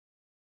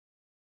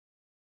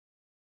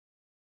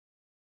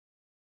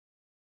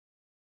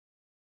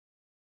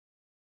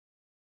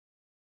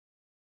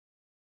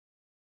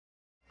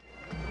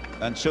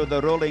And so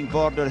the rolling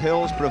border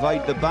hills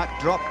provide the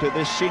backdrop to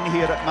this scene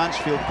here at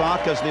Mansfield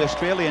Park as the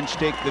Australians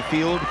take the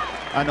field.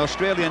 An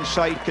Australian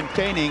side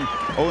containing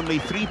only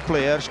 3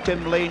 players,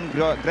 Tim Lane,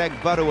 Greg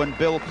Burrow and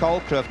Bill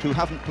Calcraft, who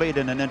haven't played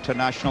in an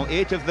international.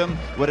 8 of them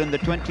were in the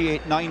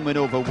 28-9 win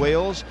over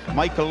Wales.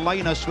 Michael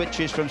Lynagh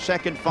switches from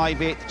second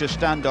 5/8 to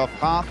stand-off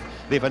half.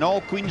 They've an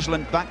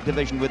all-Queensland back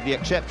division with the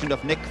exception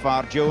of Nick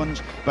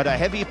Farr-Jones, but a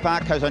heavy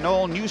pack has an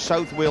all-New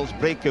South Wales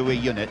breakaway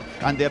unit,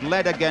 and they're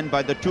led again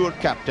by the tour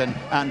captain,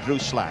 Andrew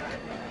Slack.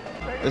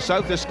 The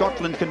south of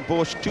Scotland can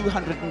boast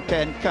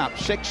 210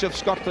 caps, 6 of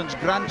Scotland's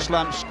Grand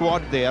Slam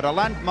squad there. A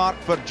landmark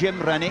for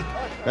Jim Rennick,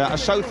 a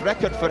south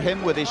record for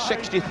him with his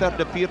 63rd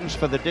appearance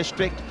for the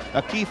district.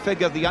 A key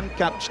figure, the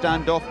uncapped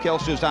standoff,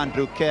 Kelso's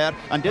Andrew Kerr.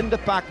 And in the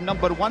pack,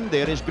 number 1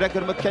 there is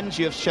Gregor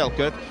McKenzie of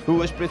Selkirk,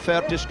 who is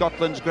preferred to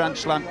Scotland's Grand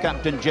Slam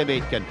captain, Jim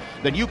Aitken.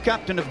 The new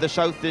captain of the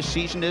south this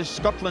season is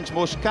Scotland's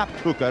most capped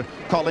hooker,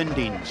 Colin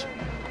Deans.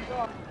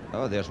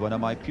 Oh, there's one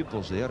of my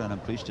pupils there, and I'm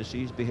pleased to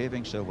see he's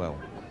behaving so well.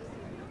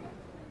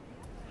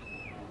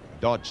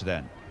 Dodds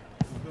then.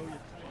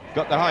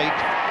 Got the height.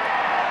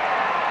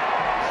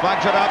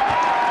 Flags it up.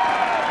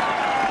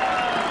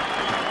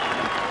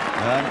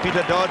 And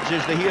Peter Dodds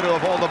is the hero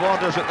of all the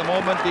borders at the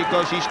moment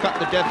because he's cut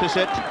the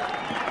deficit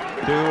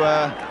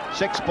to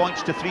 6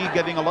 points to 3,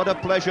 giving a lot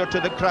of pleasure to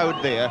the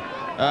crowd there.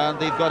 And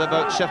they've got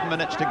about 7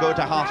 minutes to go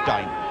to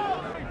half-time.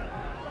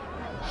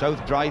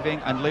 South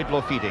driving and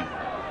Laidlaw feeding.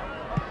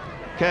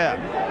 Kerr.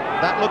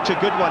 That looks a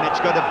good one. It's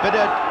got a bit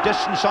of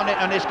distance on it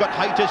and it's got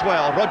height as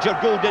well. Roger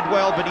Gould did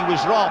well, but he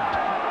was robbed.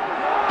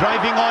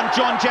 Driving on,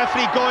 John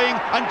Jeffrey going,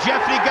 and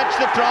Jeffrey gets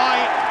the try.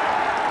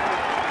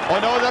 Oh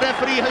no, the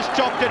referee has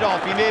chopped it off.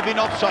 He may have been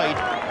offside.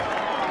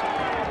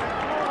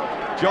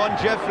 John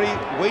Jeffrey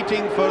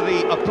waiting for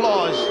the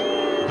applause,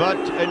 but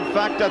in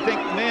fact I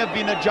think may have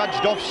been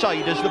adjudged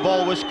offside as the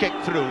ball was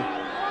kicked through.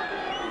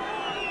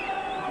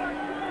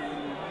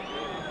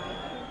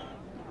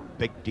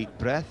 Big deep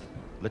breath.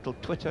 Little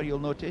twitter, you'll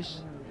notice.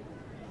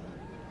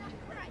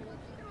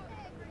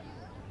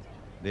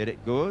 There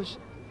it goes.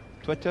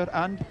 Twitter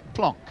and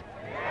plonk.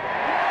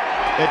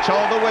 It's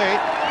all the way.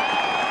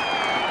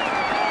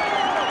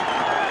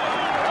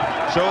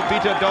 So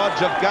Peter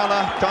Dodds of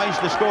Gala ties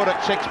the score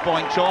at 6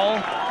 points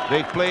all.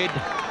 They've played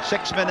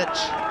 6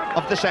 minutes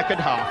of the second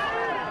half.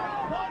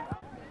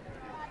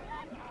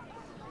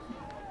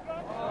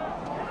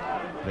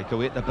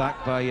 Breakaway at the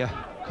back by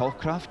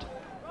Calcraft.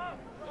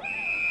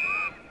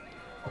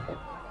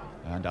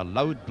 And a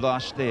loud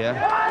blast there.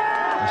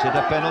 Is it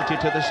a penalty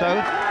to the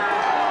south?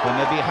 Or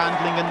maybe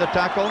handling in the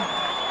tackle?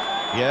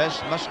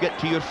 Yes, must get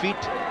to your feet.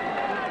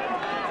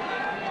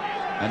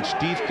 And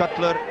Steve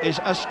Cutler is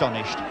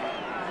astonished.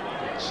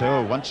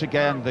 So once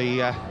again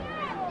the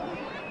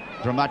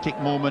dramatic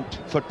moment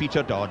for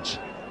Peter Dodds.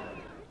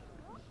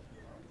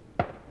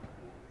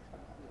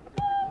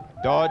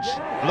 Dodds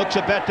looks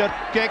a better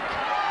kick.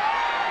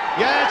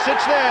 Yes,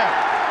 it's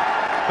there.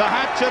 The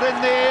hats are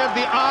in the air,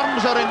 the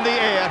arms are in the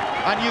air,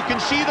 and you can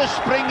see the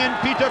spring in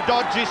Peter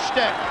Dodds'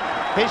 step.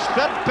 His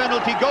 3rd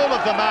penalty goal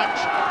of the match,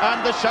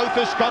 and the south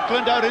of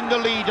Scotland are in the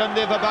lead, and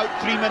they've about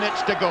 3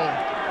 minutes to go.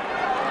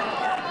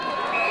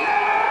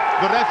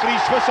 The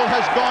referee's whistle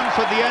has gone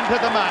for the end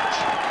of the match,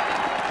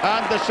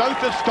 and the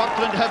south of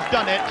Scotland have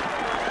done it.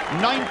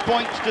 9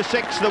 points to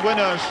 6, the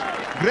winners.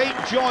 Great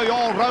joy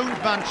all round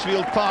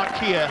Mansfield Park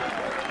here.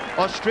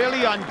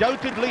 Australia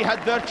undoubtedly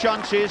had their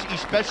chances,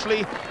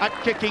 especially at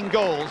kicking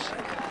goals,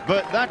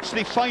 but that's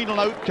the final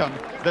outcome.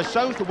 The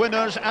South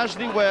winners as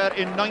they were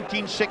in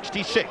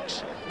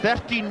 1966,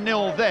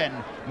 13-0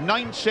 then,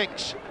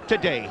 9-6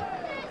 today.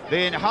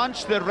 They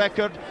enhanced their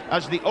record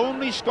as the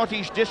only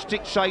Scottish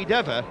district side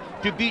ever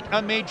to beat a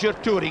major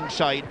touring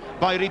side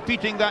by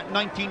repeating that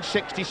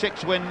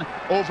 1966 win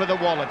over the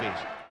Wallabies.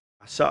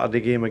 A Saturday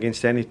game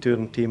against any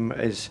touring team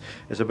is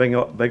a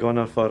big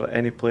honour for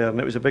any player, and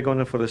it was a big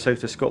honour for the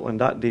south of Scotland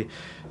that day,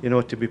 you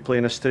know, to be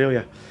playing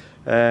Australia,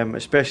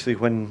 especially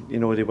when, you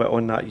know, they went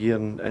on that year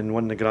and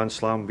won the Grand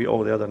Slam, beat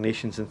all the other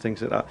nations and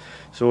things like that.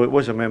 So it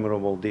was a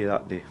memorable day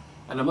that day.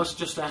 And I must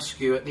just ask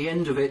you, at the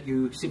end of it,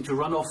 you seem to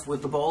run off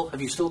with the ball.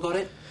 Have you still got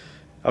it?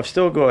 I've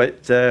still got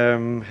it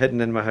hidden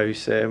in my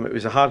house. It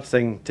was a hard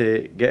thing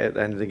to get at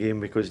the end of the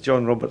game because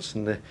John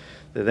Robertson, the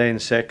then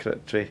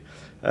secretary,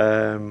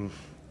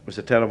 was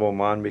a terrible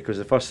man, because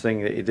the first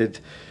thing that he did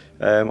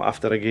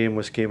after a game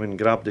was came and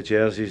grabbed the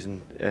jerseys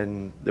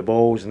and the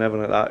balls and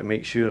everything like that to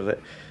make sure that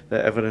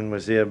everything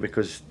was there,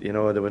 because, you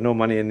know, there was no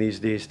money in these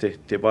days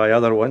to buy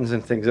other ones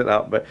and things like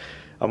that. But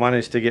I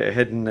managed to get it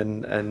hidden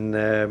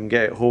and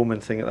get it home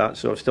and things like that,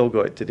 so I've still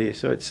got it today.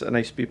 So it's a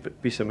nice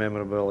piece of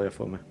memorabilia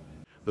for me.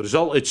 The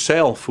result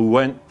itself, we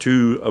went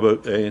to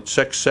about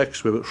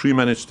 6-6 with about 3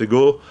 minutes to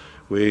go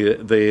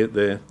with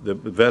the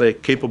very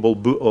capable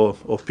boot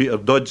of Peter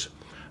Dodds.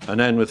 And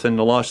then within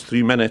the last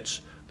 3 minutes,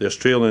 the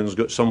Australians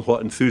got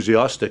somewhat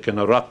enthusiastic in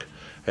a ruck,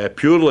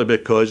 purely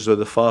because of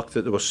the fact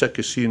that they were sick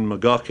of seeing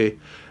McGarkey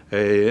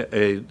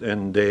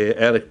and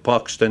Eric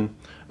Paxton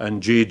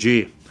and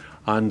JJ.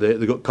 And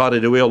they got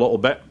carried away a little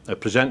bit.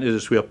 It presented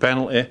us with a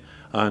penalty,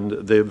 and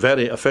the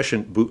very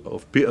efficient boot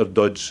of Peter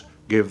Dodds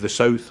gave the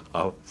South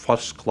a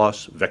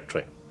first-class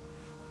victory.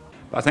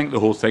 I think the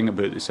whole thing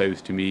about the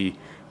South to me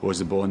was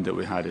the bond that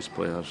we had as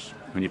players.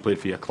 When you played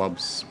for your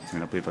clubs,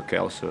 when I played for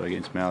Kelso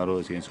against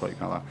Melrose, against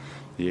Whitegalla,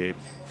 you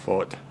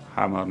fought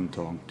hammer and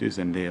tong, tooth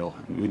and nail,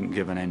 and wouldn't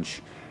give an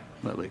inch,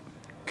 literally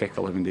kick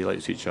 11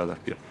 daylights to each other.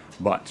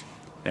 But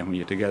then when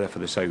you're together for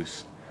the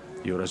South,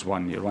 you're as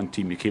one, you're one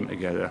team, you came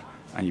together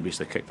and you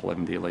basically kicked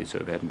 11 daylights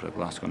out of Edinburgh,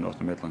 Glasgow,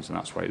 Northern Midlands, and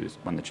that's why they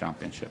won the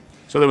championship.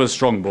 So there was a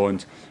strong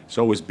bond, it's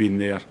always been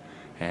there,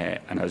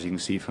 and as you can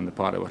see from the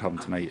part that we're having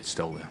tonight, it's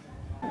still there.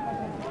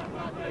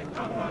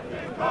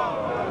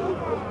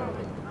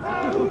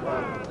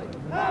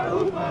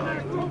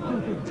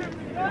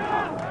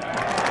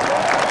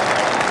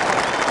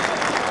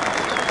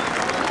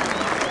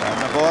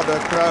 And the Border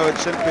crowd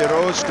simply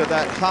rose to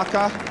that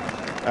haka,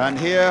 and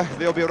here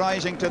they'll be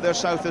rising to their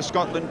South of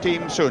Scotland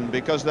team soon,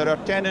 because there are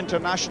 10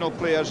 international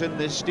players in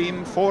this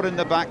team, 4 in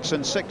the backs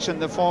and 6 in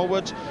the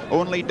forwards.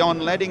 Only Don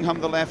Leddingham,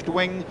 the left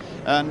wing,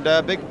 and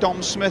Big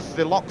Tom Smith,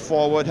 the lock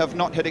forward, have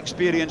not had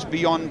experience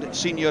beyond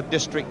senior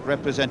district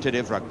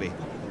representative rugby.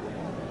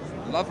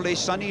 Lovely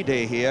sunny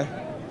day here.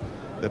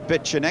 The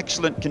pitch in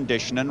excellent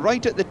condition, and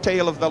right at the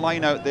tail of the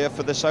line out there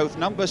for the South,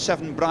 number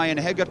 7 Brian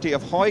Hegarty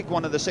of Hawick,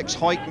 one of the 6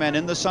 Hawick men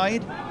in the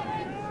side.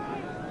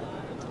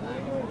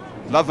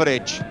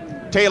 Loveridge,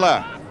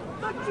 Taylor,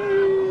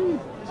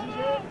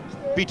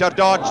 Peter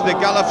Dodds, the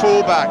Gala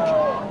fullback,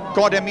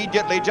 caught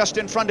immediately just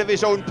in front of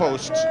his own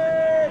posts.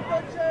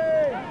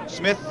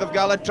 Smith of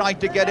Gala tried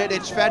to get it,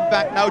 it's fed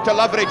back now to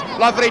Loveridge.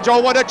 Loveridge,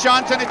 oh what a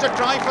chance, and it's a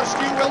try for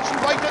Stu Wilson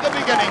right at the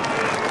beginning.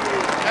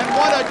 And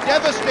what a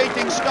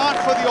devastating start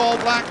for the All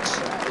Blacks.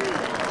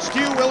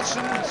 Stu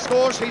Wilson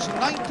scores his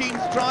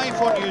 19th try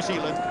for New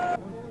Zealand.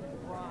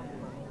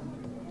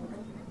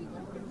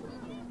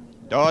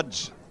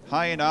 Dodds,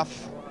 high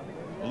enough,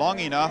 long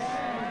enough,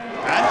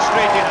 and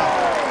straight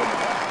enough.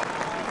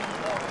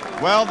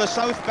 Well, the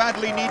South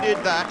badly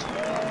needed that,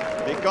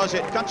 because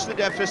it cuts the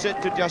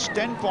deficit to just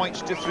 10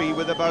 points to 3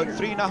 with about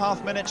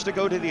 3.5 minutes to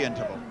go to the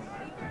interval.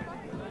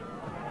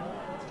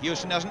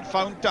 Hewson hasn't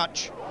found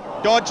touch.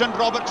 Dodds and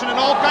Robertson in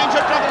all kinds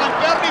of trouble, and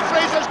Bernie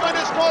Fraser's going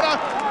to score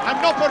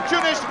an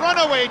opportunist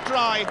runaway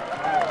try.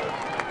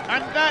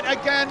 And that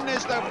again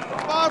is the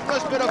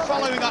marvellous bit of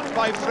following up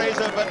by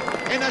Fraser, but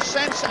in a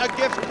sense a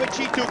gift which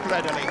he took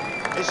readily.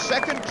 His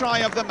second try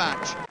of the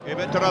match. Give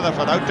it to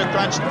Rutherford, out to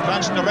Cranston,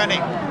 Cranston to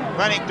Rennick,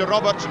 Rennick to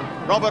Robertson,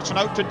 Robertson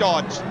out to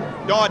Dodds,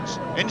 Dodds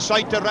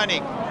inside to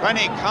Rennick,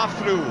 Rennick half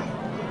through,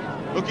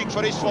 looking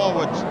for his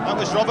forwards. That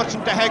was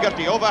Robertson to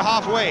Hegarty, over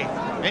halfway.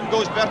 In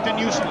goes Bertie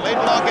Newson,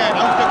 Laidlaw again,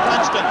 out to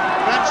Cranston,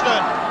 Cranston,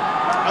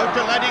 out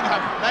to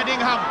Leddingham,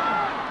 Leddingham.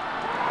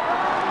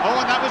 Oh,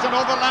 and that was an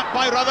overlap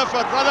by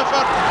Rutherford,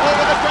 Rutherford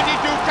over the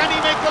 22, can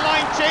he make the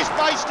line, chased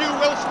by Stu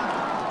Wilson.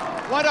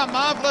 What a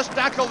marvellous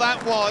tackle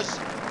that was.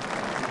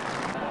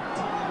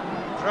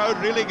 Crowd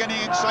really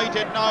getting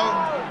excited now.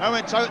 Now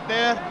it's out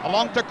there,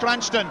 along to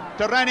Cranston,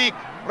 to Rennick,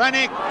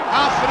 Rennick,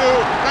 half through,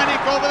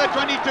 Rennick over the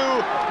 22,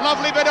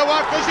 lovely bit of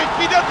work, this is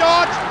Peter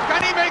Dodds,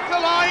 can he make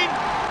the line?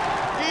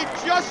 He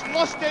just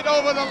lost it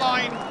over the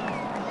line.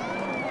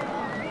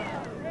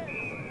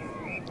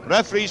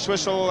 Referee's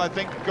whistle, I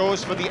think,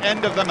 goes for the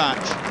end of the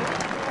match.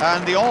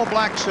 And the All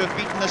Blacks have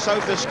beaten the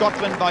South of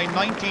Scotland by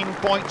 19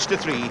 points to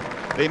 3.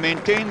 They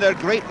maintain their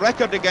great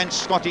record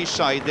against Scottish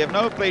side. They've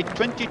now played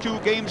 22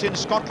 games in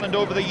Scotland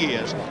over the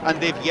years,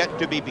 and they've yet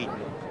to be beaten.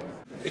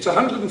 It's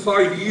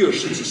 105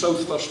 years since the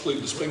South first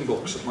played the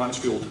Springboks at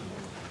Mansfield.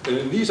 And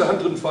in these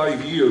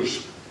 105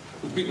 years,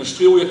 we've beaten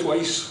Australia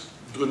twice,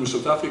 drawn with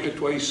South Africa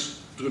twice,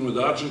 drawn with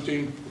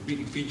Argentina, we've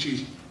beaten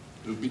Fiji,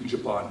 and we've beaten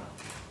Japan.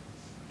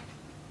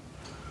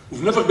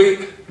 We've never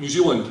beat New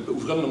Zealand, but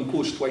we've run them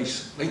close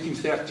twice.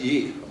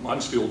 1938 at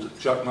Mansfield,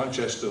 Jack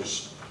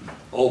Manchester's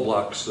All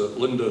Blacks that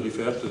Linda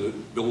referred to,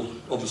 that Bill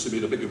obviously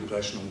made a big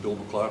impression on Bill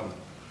McLaren.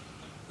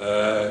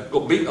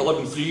 Got beat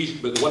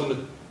 11-3, but they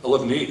won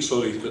 11-8,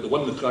 sorry, but they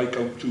won the try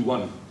count 2-1.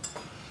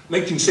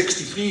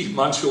 1963,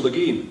 Mansfield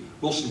again,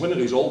 Wilson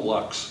Winnery's All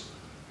Blacks.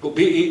 Got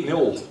beat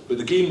 8-0, but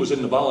the game was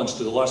in the balance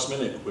to the last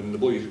minute when the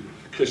boy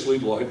Chris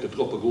Laidlaw had to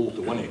drop a goal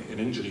to win it in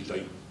injury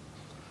time.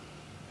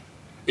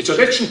 It's a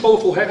rich and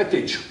powerful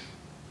heritage,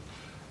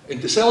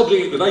 and to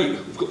celebrate tonight,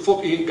 we've got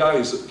 48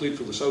 guys that played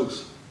for the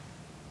South,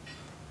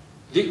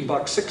 dating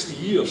back 60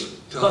 years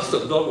to Arthur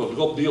Durwood,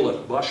 Rob Taylor,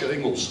 Basher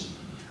Ingles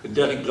and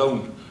Derek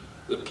Brown,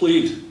 that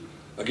played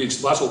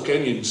against Basil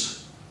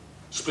Kenyon's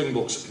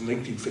Springboks in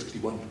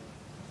 1951.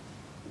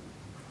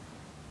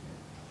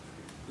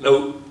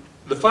 Now,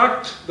 the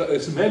fact that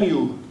as many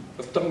who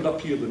have turned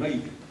up here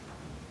tonight,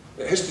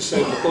 it has to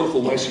send a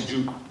powerful message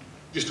out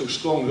just how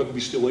strong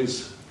rugby still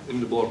is in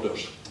the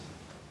borders.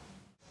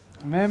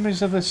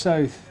 Memories of the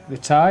South, the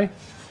tie,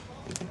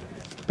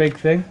 big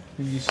thing.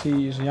 When you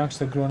see as a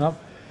youngster growing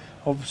up,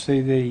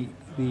 obviously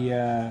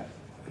the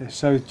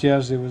South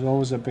jersey was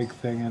always a big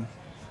thing, and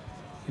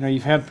you know,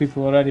 you've heard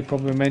people already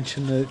probably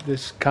mention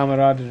this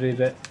camaraderie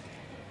that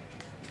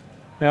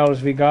Melrose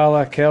v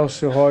Gala,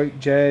 Kelso, Hawick,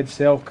 Jed,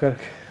 Selkirk,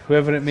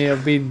 whoever it may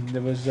have been,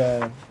 there was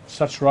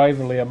such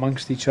rivalry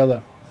amongst each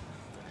other.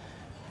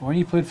 When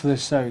you played for the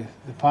South,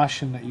 the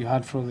passion that you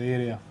had for the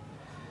area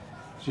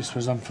just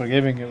was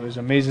unforgiving. It was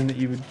amazing that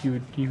you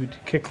would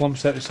kick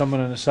lumps out of someone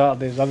on a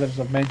Saturday, as others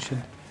have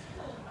mentioned,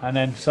 and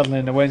then suddenly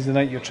on the Wednesday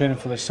night you're training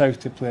for the South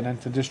to play an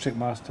inter-district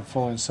match the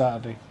following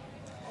Saturday.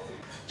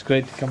 It's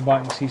great to come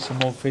back and see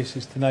some old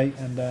faces tonight,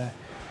 and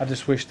I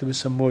just wish there was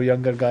some more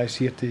younger guys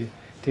here to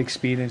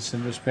experience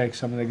and respect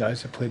some of the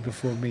guys that played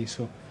before me.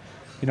 So,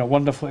 you know,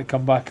 wonderful to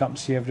come back up and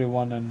see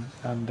everyone,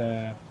 and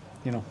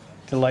you know,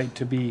 delight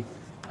to be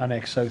an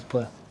ex-South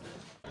player.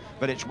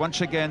 But it's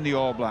once again the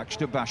All Blacks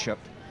to Bishop.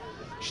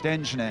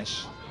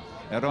 Stensnes,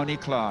 Ronnie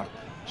Clark.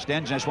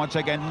 Stensnes once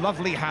again,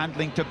 lovely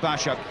handling to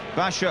Bishop.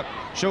 Bishop,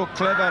 so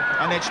clever,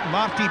 and it's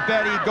Marty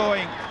Berry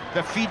going.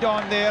 The feed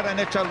on there, and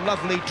it's a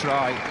lovely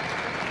try.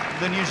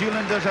 The New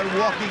Zealanders are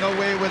walking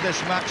away with this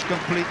match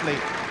completely.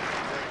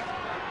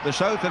 The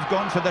South have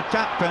gone for the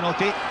tap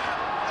penalty.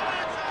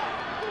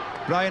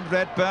 Brian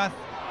Redpath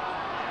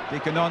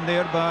taken on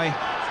there by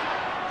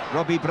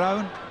Robbie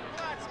Brown.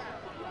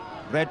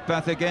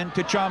 Redpath again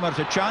to Chalmers,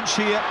 a chance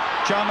here.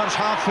 Chalmers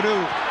half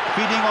through,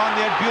 feeding on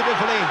there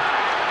beautifully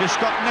to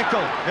Scott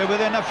Nicol. They're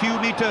within a few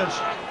metres.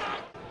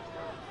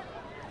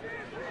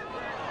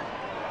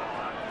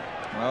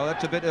 Well,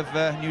 that's a bit of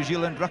New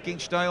Zealand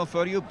rucking style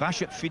for you.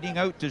 Bishop feeding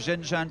out to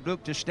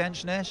Zinzanbroek to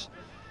Stensnes.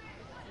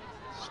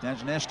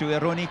 Stensnes to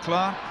Ronnie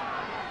Clark.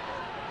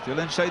 Still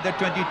inside the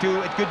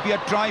 22. It could be a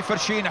try for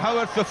Shane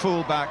Howard, the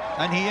fullback,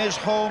 and he is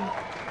home.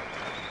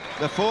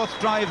 The fourth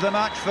try of the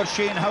match for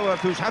Shane Howard,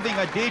 who's having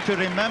a day to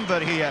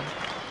remember here.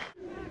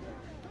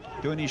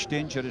 Tony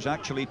Stanger is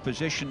actually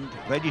positioned,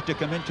 ready to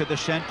come into the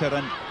centre,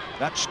 and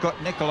that's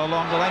Scott Nicol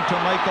along the line to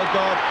Michael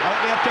Dodd. Out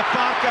there to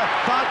Parker.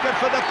 Parker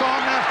for the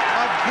corner.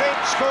 A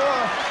great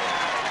score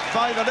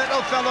by the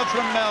little fellow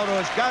from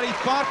Melrose. Gary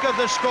Parker,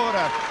 the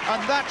scorer.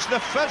 And that's the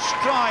first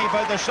try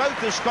by the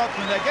South of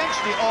Scotland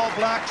against the All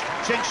Blacks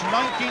since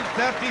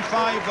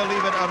 1935,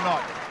 believe it or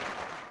not.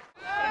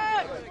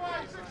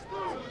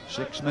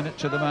 6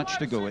 minutes of the match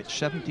to go. It's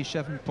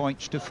 77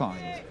 points to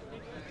 5.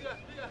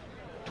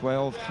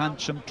 12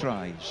 handsome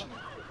tries.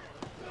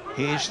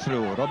 Hayes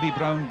through. Robbie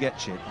Brown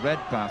gets it.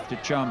 Redpath to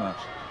Chalmers.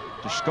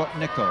 To Scott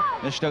Nicol.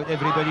 Missed out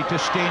everybody to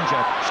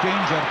Stanger.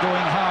 Stanger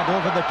going hard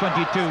over the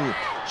 22.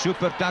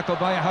 Super tackle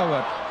by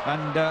Howard.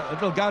 And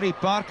little Gary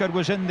Parker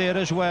was in there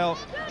as well.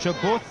 So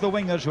both the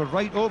wingers were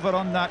right over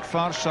on that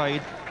far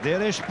side.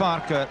 There is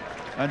Parker.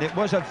 And it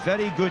was a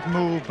very good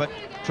move, but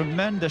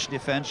tremendous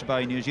defence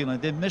by New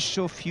Zealand. They missed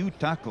so few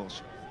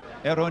tackles.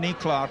 Ronnie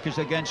Clark is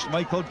against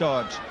Michael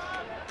Dodds.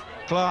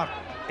 Clark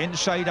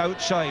inside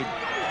outside.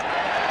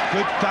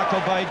 Good tackle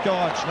by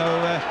Dodds.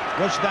 Now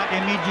was that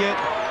immediate?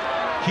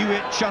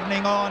 Hewitt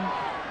churning on,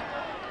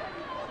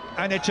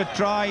 and it's a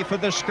try for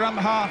the scrum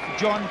half,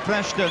 John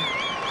Preston.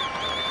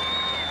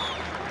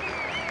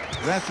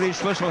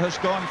 Referee's whistle has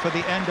gone for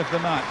the end of the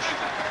match,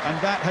 and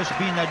that has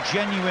been a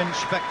genuine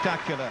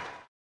spectacular.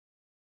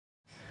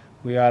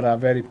 We are a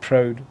very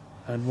proud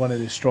and one of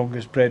the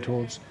strongest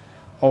breadholds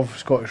of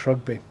Scottish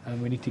rugby,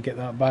 and we need to get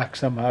that back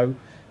somehow.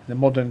 The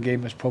modern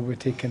game has probably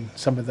taken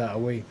some of that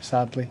away,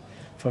 sadly,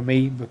 for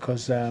me,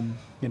 because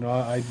you know,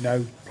 I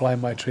now ply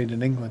my trade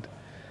in England,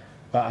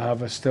 but I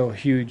have still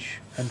huge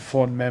and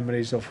fond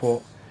memories of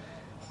what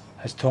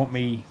has taught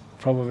me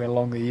probably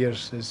along the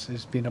years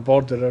is being a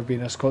borderer,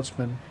 being a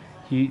Scotsman.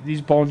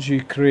 These bonds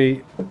you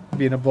create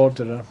being a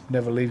borderer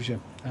never leaves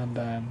you, and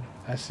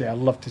I say I'd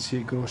love to see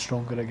it grow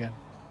stronger again.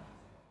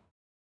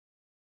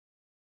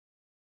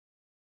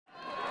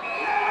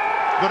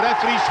 The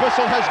referee's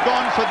whistle has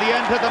gone for the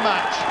end of the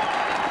match,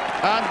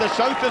 and the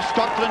South of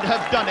Scotland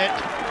have done it.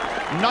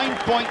 9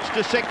 points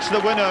to 6, the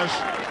winners.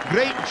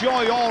 Great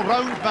joy all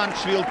round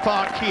Mansfield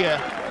Park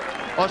here.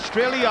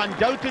 Australia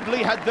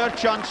undoubtedly had their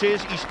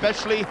chances,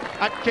 especially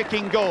at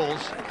kicking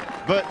goals,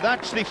 but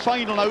that's the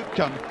final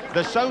outcome.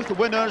 The South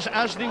winners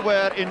as they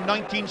were in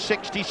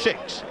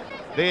 1966.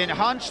 They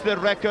enhanced their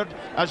record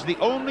as the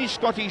only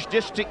Scottish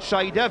district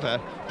side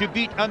ever to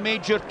beat a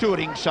major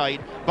touring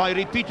side by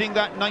repeating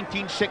that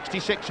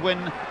 1966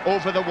 win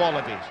over the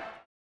Wallabies.